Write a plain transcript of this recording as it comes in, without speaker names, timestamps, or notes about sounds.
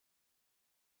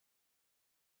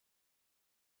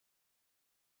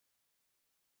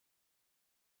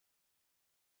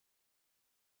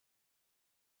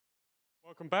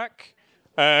Welcome back.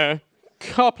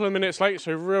 Couple of minutes late,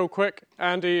 so real quick.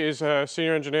 Andy is a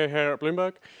senior engineer here at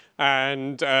Bloomberg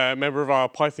and a member of our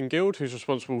Python guild who's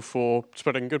responsible for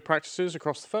spreading good practices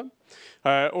across the firm.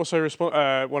 Also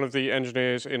one of the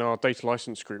engineers in our data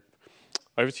license group.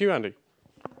 Over to you, Andy.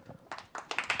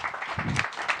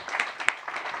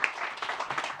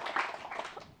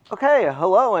 Okay,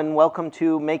 hello and welcome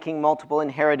to Making Multiple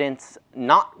Inheritance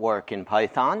Not Work in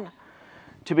Python.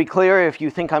 To be clear, if you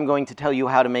think I'm going to tell you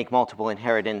how to make multiple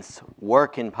inheritance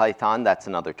work in Python, that's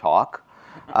another talk.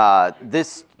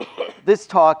 This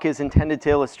talk is intended to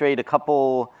illustrate a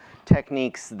couple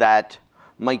techniques that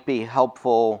might be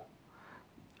helpful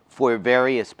for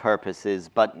various purposes,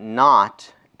 but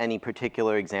not any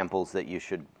particular examples that you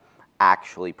should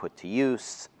actually put to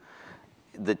use.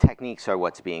 The techniques are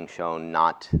what's being shown,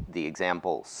 not the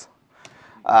examples.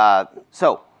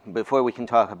 So before we can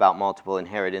talk about multiple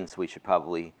inheritance, we should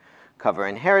probably cover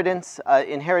inheritance.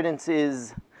 Inheritance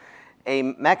is a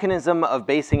mechanism of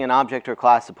basing an object or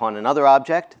class upon another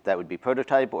object. That would be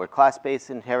prototype or class-based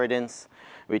inheritance,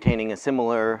 retaining a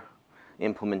similar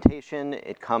implementation.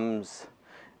 It comes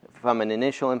from an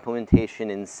initial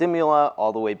implementation in Simula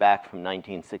all the way back from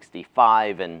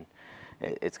 1965, and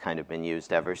it's kind of been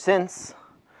used ever since.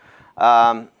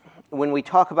 When we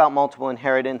talk about multiple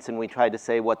inheritance and we try to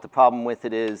say what the problem with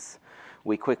it is,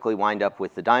 we quickly wind up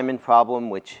with the diamond problem,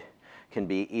 which can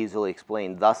be easily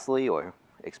explained thusly, or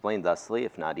explained thusly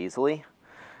if not easily.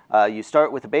 You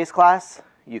start with a base class.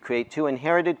 You create two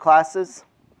inherited classes.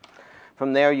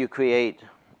 From there, you create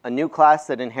a new class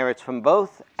that inherits from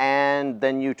both, and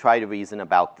then you try to reason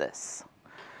about this.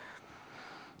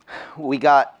 We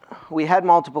had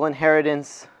multiple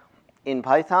inheritance in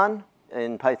Python.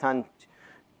 In Python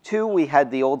 2, we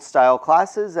had the old style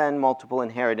classes, and multiple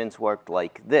inheritance worked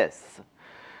like this.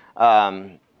 Class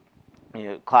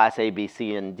A, B,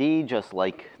 C, and D, just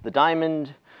like the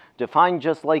diamond, defined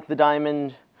just like the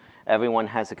diamond. Everyone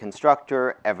has a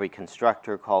constructor. Every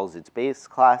constructor calls its base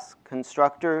class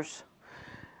constructors.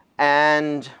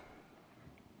 And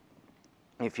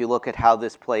if you look at how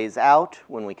this plays out,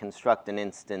 when we construct an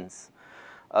instance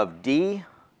of D,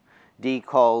 D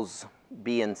calls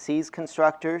B and C's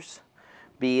constructors.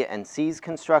 B and C's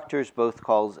constructors both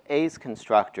calls A's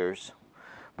constructors.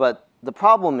 But the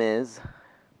problem is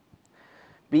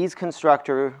B's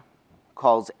constructor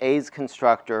calls A's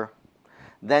constructor,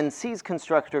 then C's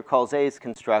constructor calls A's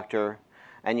constructor,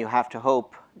 and you have to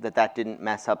hope that that didn't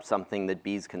mess up something that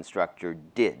B's constructor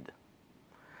did.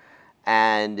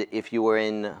 And if you were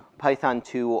in Python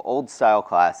 2 old style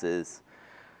classes,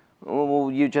 well,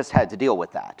 you just had to deal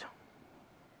with that.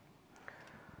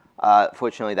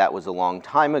 Fortunately, that was a long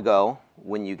time ago.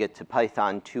 When you get to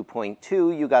Python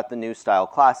 2.2, you got the new style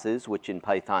classes, which in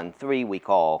Python 3 we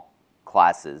call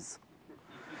classes.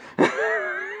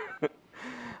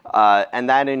 And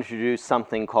that introduced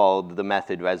something called the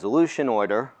method resolution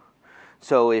order.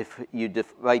 So if you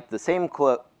write the same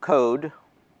code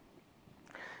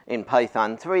in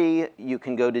Python 3, you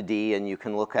can go to D and you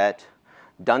can look at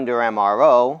dunder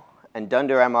MRO, and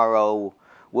dunder MRO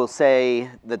will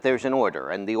say that there's an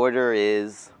order, and the order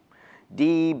is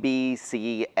D, B,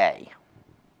 C, A.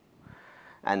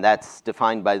 And that's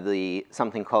defined by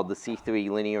something called the C3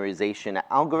 linearization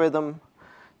algorithm.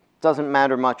 Doesn't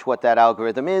matter much what that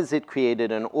algorithm is. It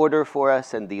created an order for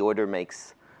us, and the order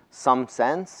makes some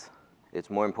sense. It's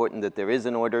more important that there is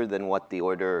an order than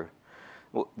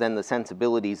than the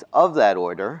sensibilities of that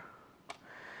order.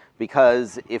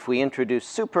 Because if we introduce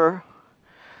super,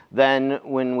 then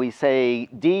when we say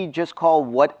D, just call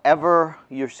whatever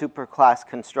your superclass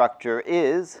constructor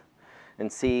is, and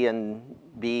C and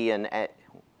B and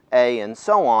A and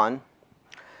so on,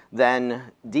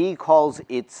 then D calls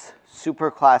its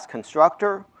superclass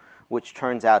constructor, which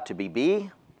turns out to be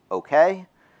B, okay.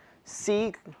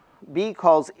 B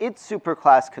calls its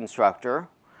superclass constructor,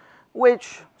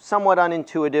 which somewhat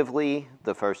unintuitively,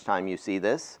 the first time you see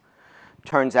this,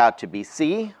 turns out to be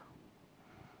C,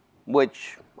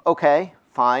 which, okay,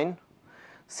 fine.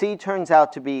 C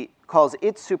calls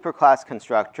its superclass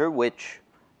constructor, which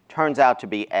turns out to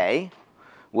be A,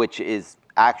 which is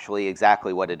actually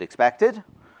exactly what it expected.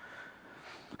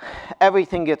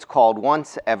 Everything gets called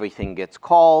once, everything gets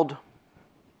called,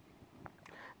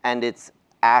 and it's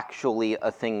actually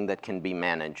a thing that can be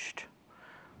managed,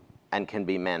 and can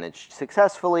be managed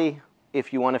successfully.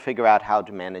 If you want to figure out how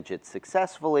to manage it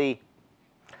successfully,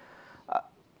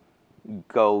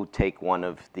 go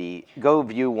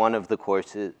view one of the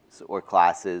courses or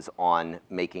classes on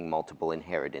making multiple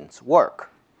inheritance work.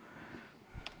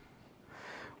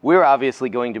 We're obviously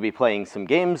going to be playing some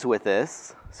games with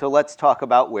this, so let's talk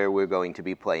about where we're going to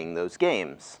be playing those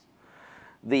games.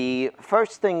 The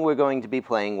first thing we're going to be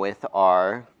playing with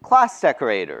are class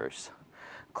decorators.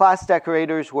 Class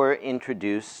decorators were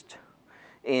introduced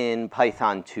in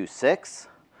Python 2.6.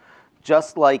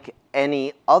 Just like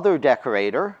any other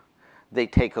decorator, they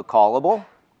take a callable,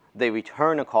 they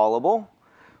return a callable.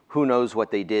 Who knows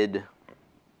what they did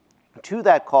to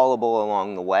that callable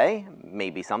along the way?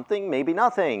 Maybe something, maybe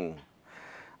nothing.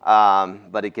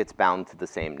 But it gets bound to the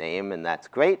same name, and that's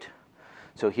great.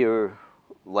 So here,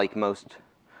 like most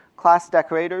class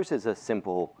decorators, is a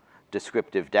simple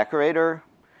descriptive decorator.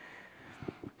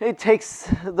 It takes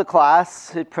the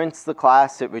class, it prints the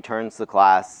class, it returns the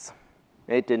class.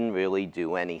 It didn't really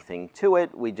do anything to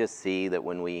it. We just see that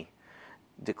when we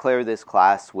declare this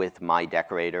class with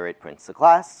myDecorator, it prints the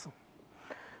class.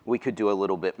 We could do a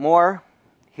little bit more.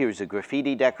 Here's a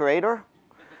graffiti decorator.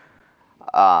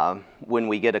 When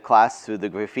we get a class through the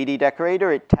graffiti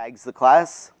decorator, it tags the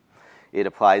class. It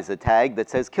applies a tag that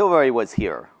says Kilroy was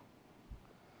here.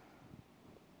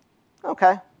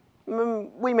 Okay,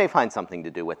 we may find something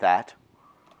to do with that.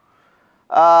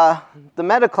 The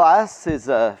metaclass is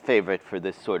a favorite for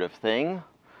this sort of thing.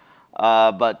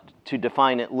 But to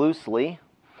define it loosely,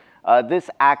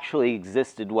 this actually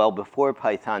existed well before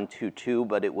Python 2.2,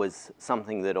 but it was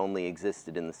something that only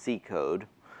existed in the C code.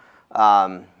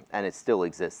 And it still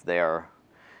exists there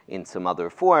in some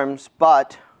other forms.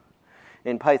 But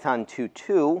in Python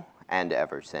 2.2, and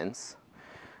ever since,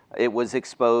 it was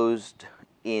exposed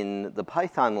in the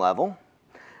Python level,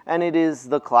 and it is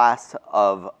the class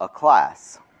of a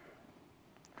class.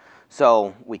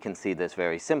 So we can see this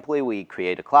very simply. We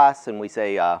create a class, and we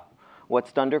say,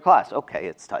 what's under class? OK,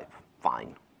 it's type.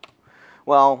 Fine.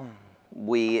 Well,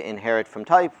 we inherit from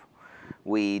type.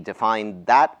 We define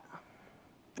that.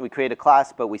 We create a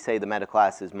class, but we say the meta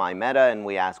class is myMeta, and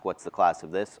we ask, what's the class of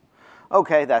this?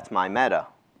 OK, that's myMeta.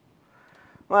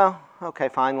 Well, OK,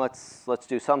 fine. Let's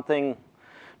do something.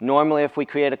 Normally, if we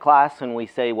create a class and we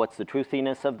say, what's the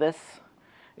truthiness of this?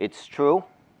 It's true.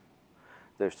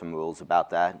 There's some rules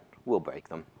about that. We'll break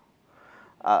them.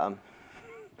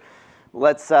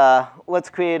 Let's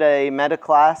create a meta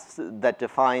class that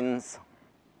defines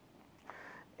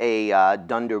a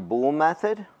dunder bool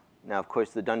method. Now, of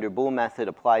course, the dunder bool method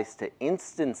applies to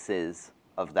instances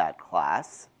of that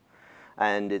class.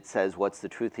 And it says, what's the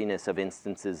truthiness of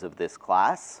instances of this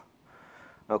class?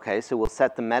 OK, so we'll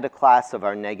set the meta class of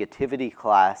our negativity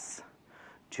class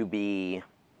to be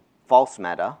false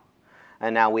meta.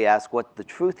 And now we ask what the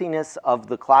truthiness of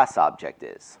the class object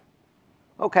is.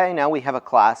 OK, now we have a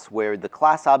class where the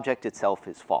class object itself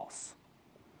is false.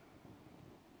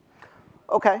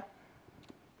 OK.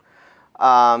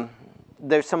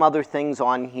 There's some other things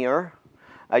on here.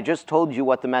 I just told you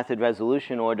what the method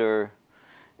resolution order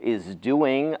is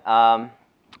doing. The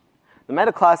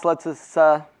meta class lets us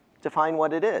define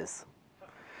what it is.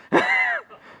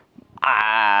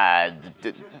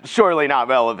 Surely not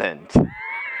relevant.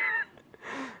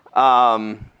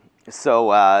 Yeah,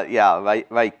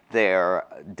 right there,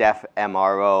 def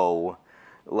MRO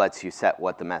lets you set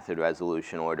what the method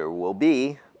resolution order will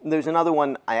be. There's another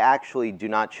one I actually do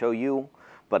not show you,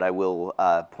 but I will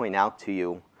point out to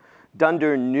you.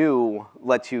 Dunder new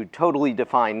lets you totally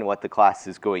define what the class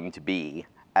is going to be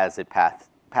as it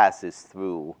passes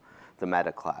through the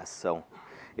meta class. So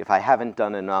if I haven't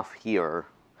done enough here,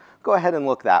 go ahead and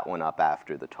look that one up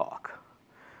after the talk.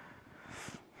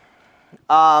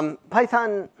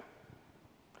 Python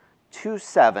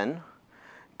 2.7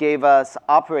 gave us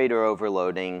operator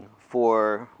overloading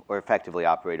for, or effectively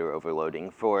operator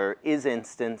overloading for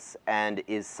isInstance and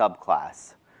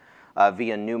isSubclass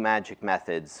via new magic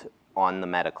methods on the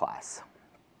meta class.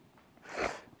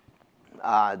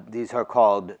 These are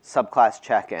called subclass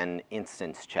check and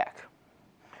instance check.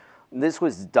 This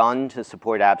was done to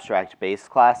support abstract base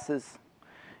classes.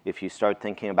 If you start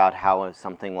thinking about how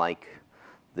something like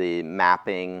the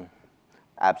mapping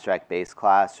abstract base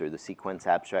class or the sequence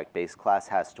abstract base class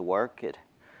has to work, it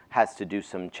has to do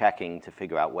some checking to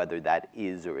figure out whether that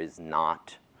is or is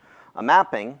not a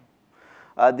mapping.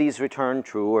 These return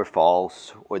true or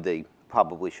false, or they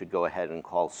probably should go ahead and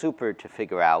call super to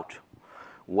figure out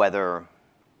whether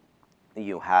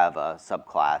you have a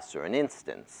subclass or an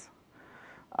instance.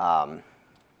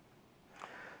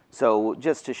 So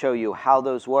just to show you how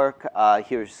those work,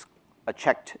 here's a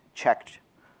checked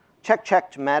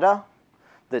meta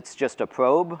that's just a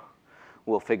probe.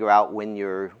 We'll figure out when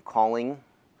you're calling.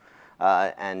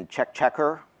 And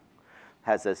checker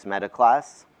has this meta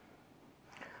class.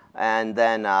 And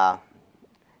then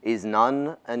is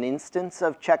none an instance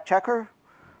of checker?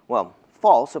 Well,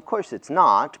 false. Of course it's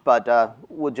not, but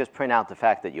we'll just print out the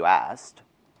fact that you asked.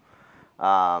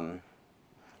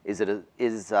 Is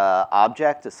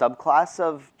object a subclass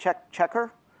of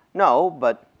checker? No,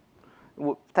 but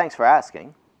thanks for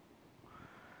asking.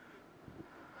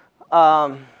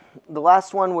 The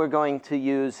last one we're going to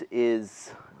use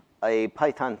is a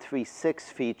Python 3.6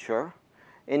 feature.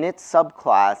 In its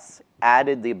subclass,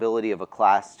 added the ability of a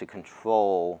class to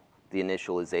control the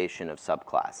initialization of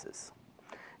subclasses.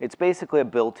 It's basically a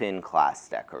built-in class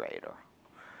decorator.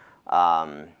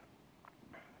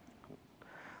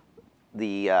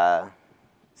 The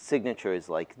signature is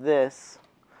like this,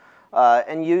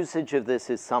 and usage of this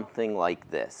is something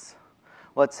like this.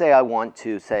 Let's say I want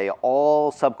to say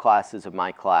all subclasses of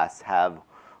my class have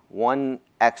one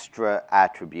extra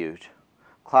attribute,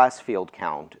 class field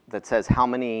count, that says how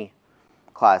many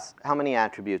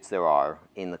attributes there are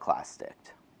in the class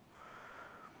dict.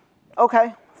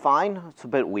 Okay, fine. It's a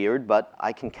bit weird, but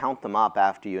I can count them up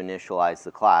after you initialize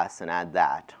the class and add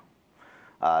that.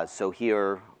 So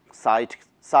here,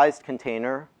 sized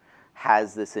container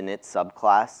has this init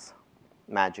subclass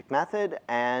magic method,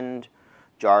 and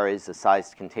jar is a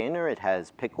sized container. It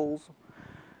has pickles.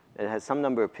 It has some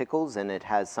number of pickles, and it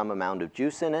has some amount of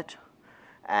juice in it.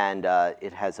 And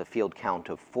it has a field count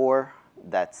of 4.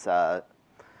 That's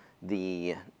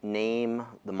the name,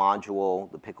 the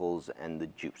module, the pickles, and the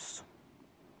juice.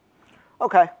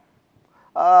 OK.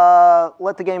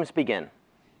 Let the games begin.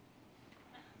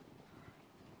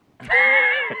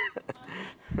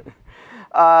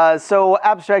 So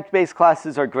abstract-based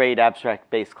classes are great.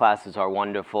 Abstract-based classes are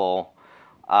wonderful.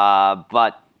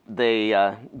 But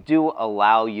they do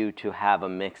allow you to have a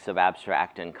mix of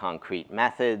abstract and concrete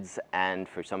methods. And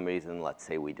for some reason, let's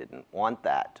say we didn't want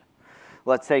that.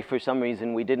 Let's say for some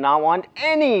reason we did not want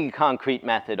any concrete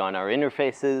method on our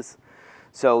interfaces.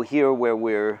 So here where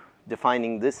we're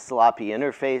defining this sloppy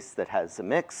interface that has a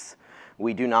mix,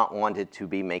 we do not want it to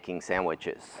be making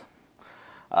sandwiches.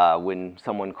 When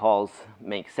someone calls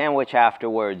make sandwich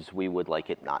afterwards, we would like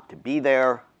it not to be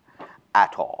there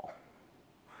at all.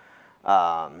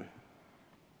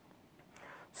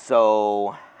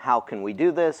 So how can we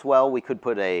do this? Well, we could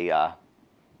put a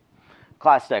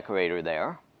class decorator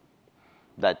there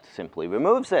that simply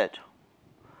removes it,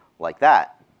 like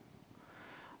that.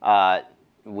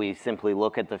 We simply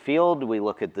look at the field. We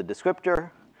look at the descriptor.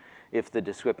 If the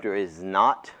descriptor is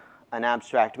not an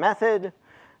abstract method,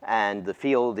 and the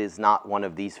field is not one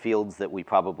of these fields that we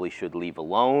probably should leave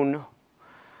alone,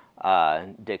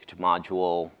 dict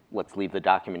module, let's leave the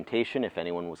documentation. If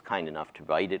anyone was kind enough to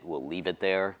write it, we'll leave it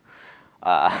there.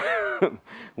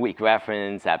 Weak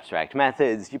reference, abstract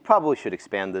methods. You probably should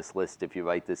expand this list if you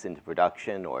write this into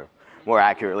production, or more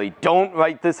accurately, don't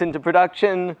write this into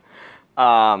production.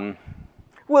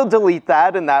 We'll delete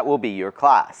that, and that will be your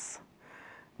class.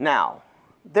 Now,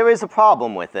 there is a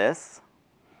problem with this.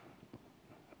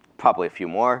 Probably a few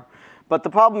more. But the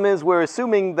problem is we're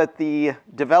assuming that the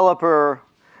developer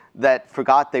that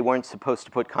forgot they weren't supposed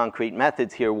to put concrete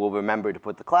methods here will remember to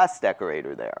put the class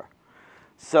decorator there.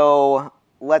 So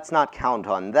let's not count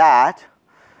on that.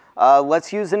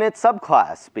 Let's use init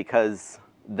subclass, because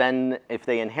then if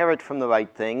they inherit from the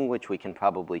right thing, which we can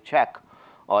probably check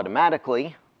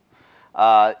automatically,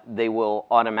 they will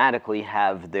automatically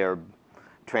have their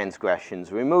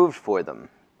transgressions removed for them.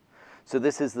 So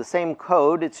this is the same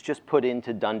code. It's just put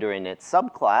into dunder init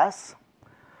subclass.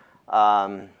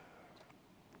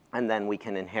 And then we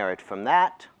can inherit from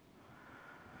that.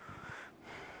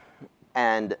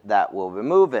 And that will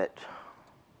remove it.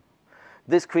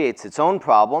 This creates its own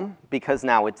problem, because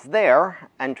now it's there,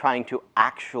 and trying to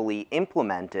actually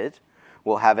implement it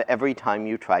will have every time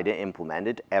you try to implement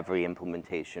it, every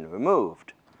implementation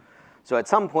removed. So at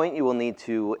some point, you will need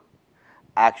to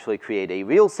actually create a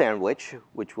real sandwich,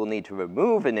 which will need to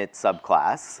remove init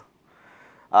subclass,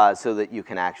 so that you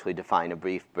can actually define a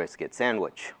brief brisket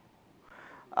sandwich.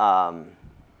 So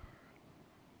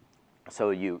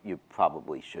you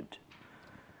probably should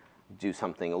do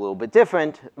something a little bit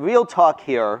different. Real talk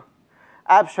here,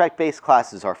 abstract-based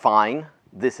classes are fine.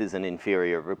 This is an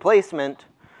inferior replacement.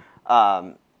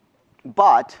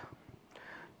 But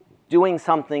doing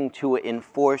something to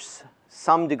enforce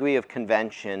some degree of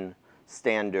convention,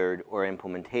 standard, or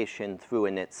implementation through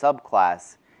init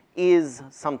subclass is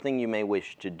something you may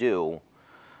wish to do,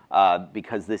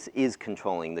 because this is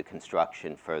controlling the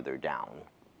construction further down.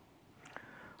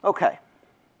 OK.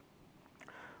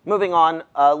 Moving on,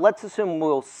 let's assume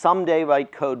we'll someday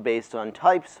write code based on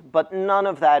types, but none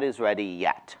of that is ready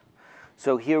yet.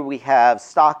 So here we have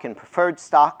stock and preferred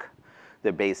stock.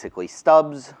 They're basically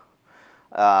stubs.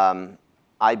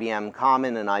 IBM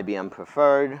common and IBM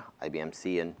preferred, IBM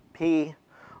C and P,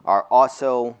 are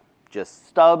also just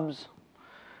stubs.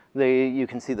 You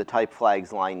can see the type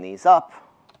flags line these up.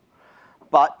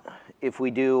 But if we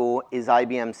do, is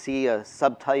IBM C a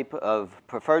subtype of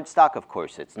preferred stock? Of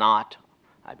course it's not.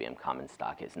 IBM common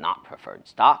stock is not preferred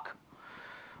stock.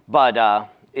 But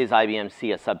is IBM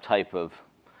C a subtype of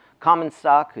common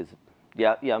stock?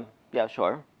 Yeah,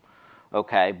 sure.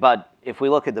 Okay, but if we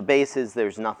look at the bases,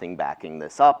 there's nothing backing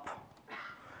this up.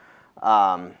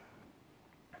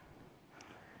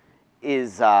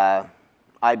 Is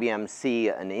IBM C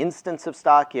an instance of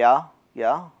stock? Yeah.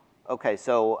 Okay,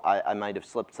 so I might have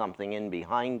slipped something in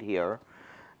behind here.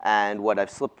 And what I've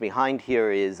slipped behind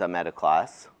here is a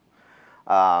metaclass.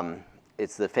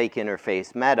 It's the fake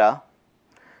interface meta.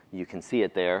 You can see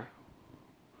it there.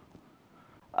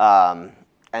 And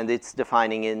it's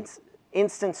defining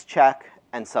instance check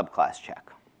and subclass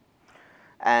check.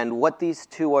 And what these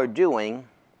two are doing,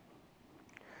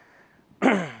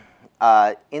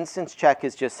 instance check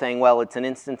is just saying, well, it's an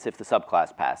instance if the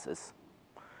subclass passes.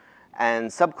 And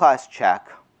subclass check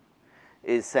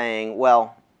is saying,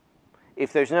 well,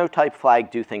 if there's no type flag,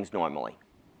 do things normally.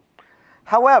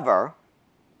 However,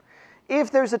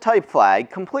 if there's a type flag,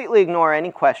 completely ignore any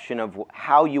question of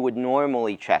how you would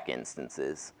normally check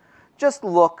instances. Just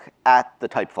look at the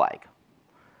type flag.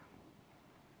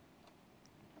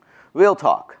 Real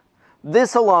talk.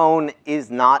 This alone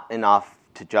is not enough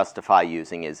to justify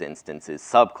using as instances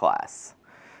subclass.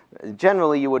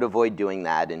 Generally, you would avoid doing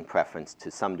that in preference to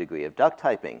some degree of duck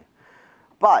typing.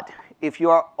 But if you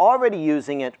are already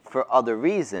using it for other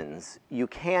reasons, you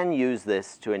can use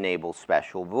this to enable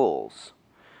special rules.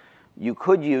 You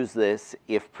could use this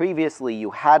if previously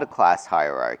you had a class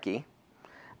hierarchy,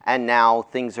 and now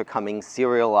things are coming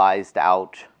serialized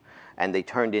out, and they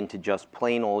turned into just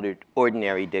plain old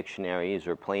ordinary dictionaries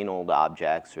or plain old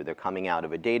objects, or they're coming out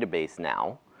of a database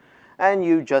now, and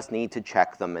you just need to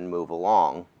check them and move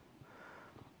along,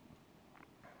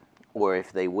 or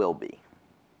if they will be.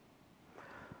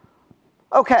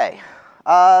 Okay,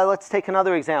 let's take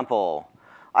another example.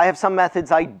 I have some methods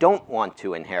I don't want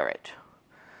to inherit.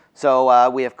 So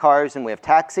we have cars and we have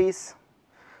taxis.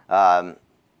 A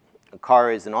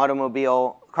car is an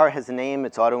automobile. A car has a name,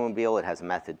 it's automobile, it has a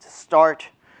method to start.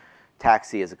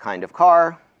 Taxi is a kind of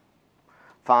car.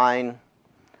 Fine,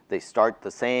 they start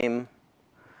the same.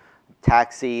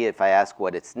 Taxi, if I ask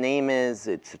what its name is,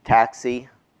 it's a taxi.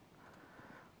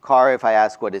 Car, if I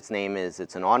ask what its name is,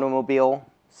 it's an automobile.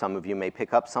 Some of you may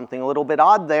pick up something a little bit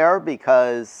odd there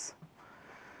because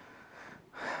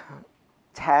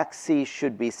taxi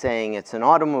should be saying it's an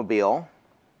automobile.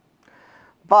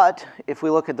 But if we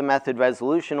look at the method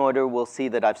resolution order, we'll see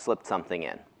that I've slipped something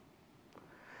in.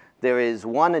 There is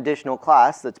one additional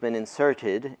class that's been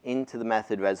inserted into the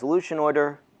method resolution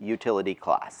order, utility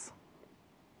class.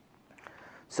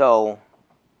 So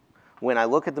when I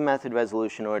look at the method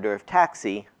resolution order of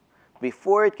taxi,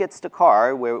 before it gets to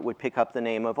car, where it would pick up the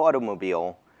name of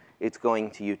automobile, it's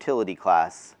going to utility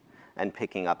class and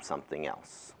picking up something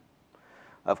else.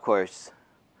 Of course,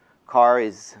 car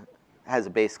has a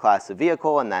base class of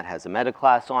vehicle, and that has a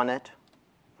metaclass on it.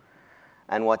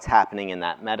 And what's happening in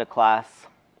that metaclass?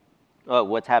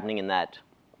 What's happening in that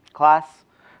class?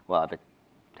 Well, I've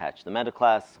attached the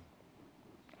metaclass.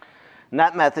 And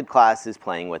that method class is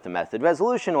playing with the method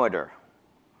resolution order.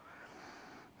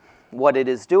 What it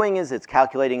is doing is it's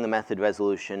calculating the method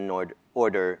resolution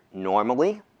order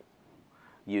normally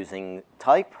using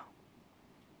type,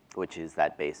 which is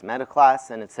that base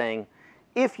metaclass, and it's saying,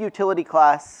 if utility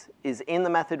class is in the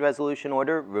method resolution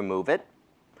order, remove it,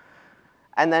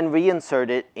 and then reinsert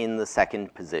it in the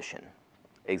second position,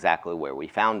 exactly where we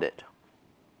found it.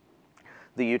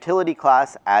 The utility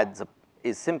class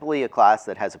is simply a class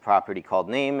that has a property called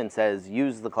name and says,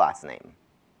 use the class name,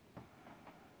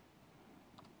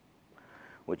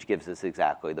 which gives us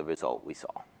exactly the result we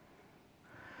saw.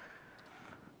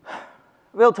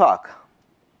 Real talk.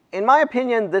 In my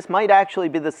opinion, this might actually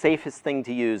be the safest thing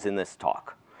to use in this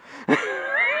talk.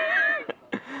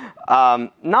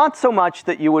 Not so much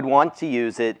that you would want to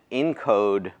use it in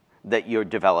code that you're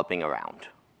developing around.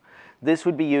 This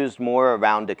would be used more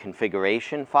around a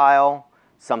configuration file,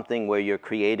 something where you're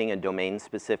creating a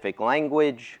domain-specific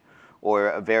language, or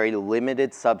a very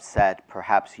limited subset,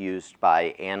 perhaps used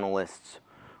by analysts,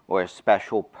 or a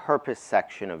special purpose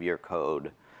section of your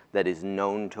code that is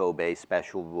known to obey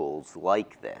special rules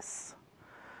like this.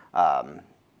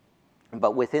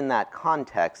 But within that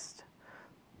context,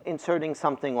 inserting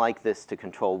something like this to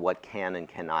control what can and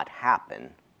cannot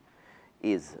happen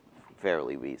is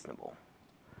fairly reasonable.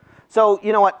 So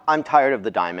you know what? I'm tired of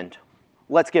the diamond.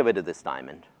 Let's get rid of this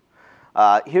diamond.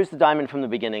 Here's the diamond from the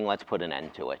beginning. Let's put an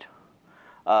end to it.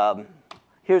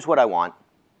 Here's what I want.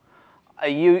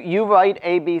 You write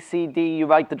A, B, C, D. You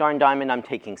write the darn diamond. I'm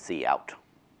taking C out.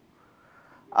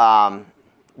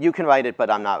 You can write it, but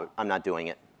I'm not doing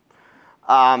it.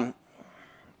 Yeah,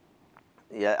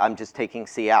 I'm just taking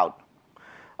C out.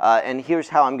 And here's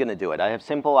how I'm going to do it. I have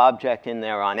simple object in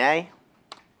there on A.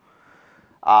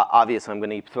 Obviously, I'm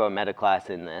going to throw a metaclass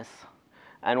in this.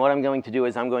 And what I'm going to do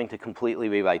is I'm going to completely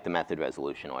rewrite the method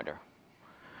resolution order.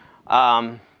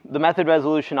 The method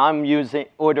resolution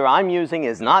order I'm using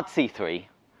is not C3.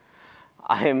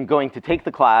 I am going to take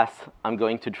the class. I'm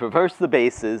going to traverse the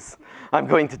bases. I'm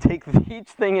going to take each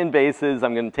thing in bases.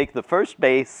 I'm going to take the first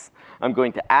base. I'm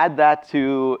going to add that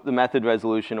to the method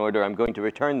resolution order. I'm going to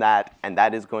return that, and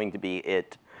that is going to be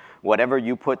it. Whatever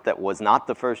you put that was not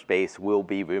the first base will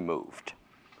be removed.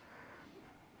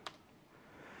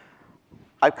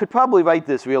 I could probably write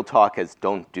this real talk as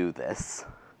don't do this.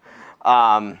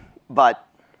 But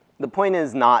the point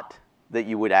is not that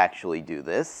you would actually do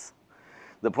this.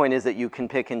 The point is that you can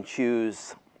pick and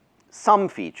choose some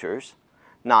features,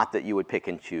 not that you would pick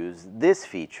and choose this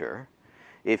feature.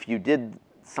 If you did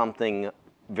something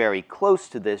very close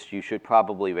to this, you should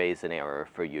probably raise an error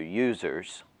for your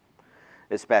users,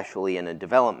 especially in a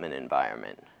development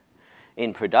environment.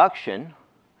 In production,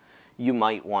 you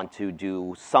might want to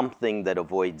do something that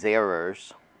avoids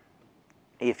errors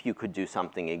if you could do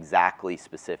something exactly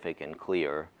specific and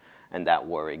clear and that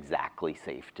were exactly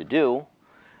safe to do,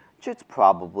 which it's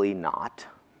probably not,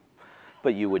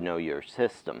 but you would know your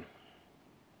system.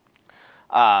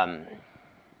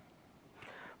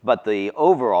 But the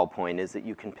overall point is that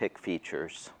you can pick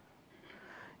features.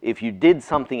 If you did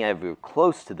something ever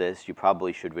close to this, you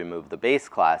probably should remove the base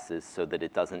classes so that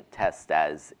it doesn't test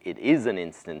as it is an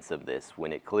instance of this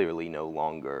when it clearly no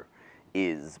longer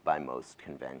is by most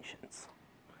conventions.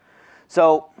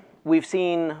 So we've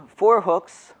seen 4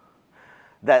 hooks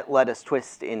that let us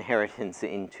twist inheritance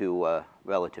into a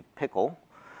relative pickle.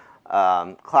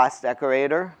 Class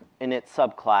decorator and its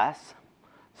subclass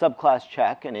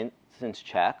check and instance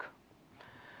check,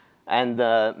 and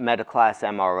the metaclass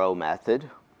MRO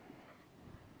method.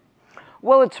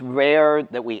 Well, it's rare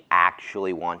that we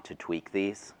actually want to tweak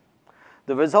these.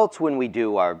 The results when we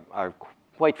do are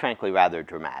quite frankly rather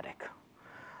dramatic.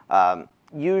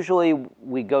 Usually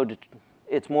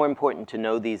it's more important to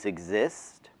know these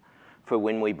exist for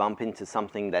when we bump into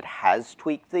something that has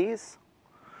tweaked these,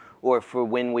 or for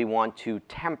when we want to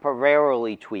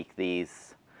temporarily tweak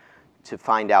these to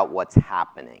find out what's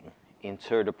happening.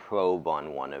 Insert a probe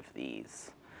on one of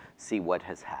these, see what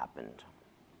has happened.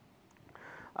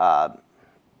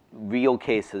 Real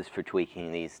cases for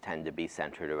tweaking these tend to be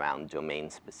centered around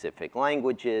domain-specific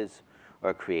languages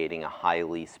or creating a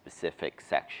highly specific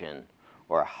section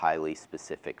or a highly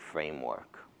specific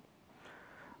framework.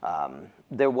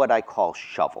 They're what I call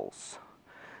shovels.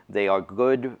 They are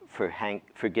good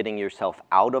for getting yourself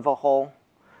out of a hole,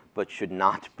 but should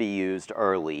not be used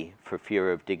early for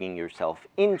fear of digging yourself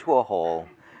into a hole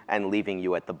and leaving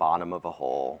you at the bottom of a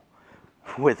hole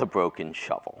with a broken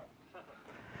shovel.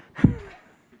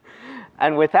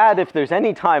 And with that, if there's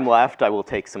any time left, I will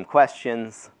take some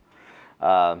questions.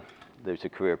 There's a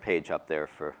career page up there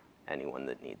for anyone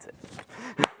that needs it.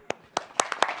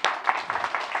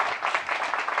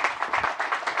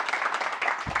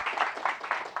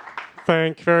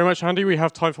 Thank you very much, Andy. We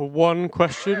have time for one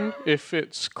question, if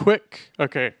it's quick.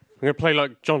 Okay, I'm going to play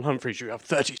like John Humphreys. You have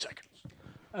 30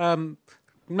 seconds.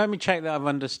 Let me check that I've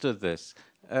understood this.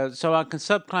 So I can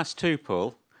subclass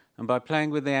tuple, and by playing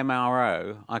with the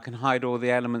MRO, I can hide all the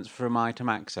elements from item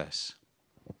access.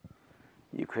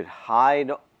 You could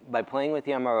hide, by playing with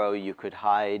the MRO, you could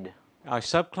hide. I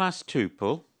subclass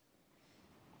tuple.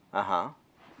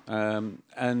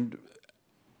 And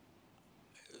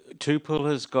tuple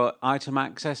has got item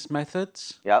access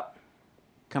methods. Yep.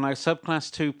 Can I subclass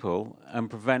tuple and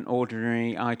prevent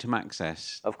ordinary item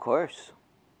access? Of course.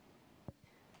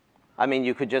 I mean,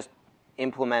 you could just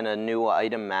implement a new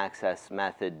item access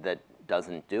method that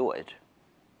doesn't do it.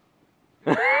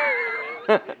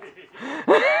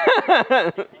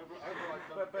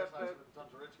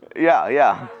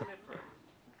 Yeah.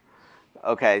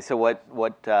 Okay, so what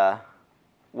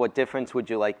difference would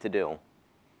you like to do?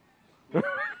 So the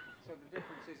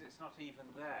difference is it's not even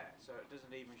there, so it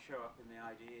doesn't even show up in the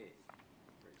IDE,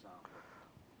 for example.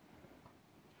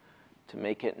 To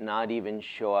make it not even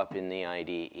show up in the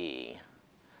IDE,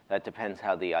 that depends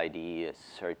how the IDE is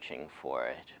searching for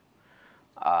it.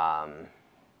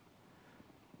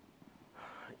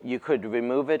 You could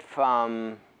remove it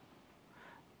from,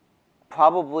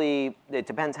 probably, it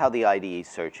depends how the IDE is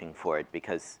searching for it,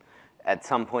 because at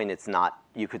some point it's not,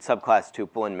 you could subclass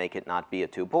tuple and make it not be a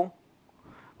tuple,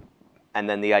 and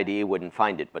then the IDE wouldn't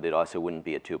find it, but it also wouldn't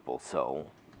be a tuple, so.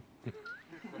 But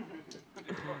it's got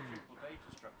tuple data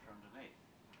structure underneath.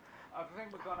 I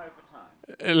think we've gone over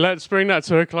time. Let's bring that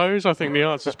to a close. I think the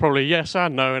answer is probably yes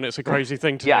and no, and it's a crazy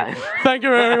thing to Yeah. do. Thank you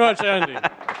very much, Andy.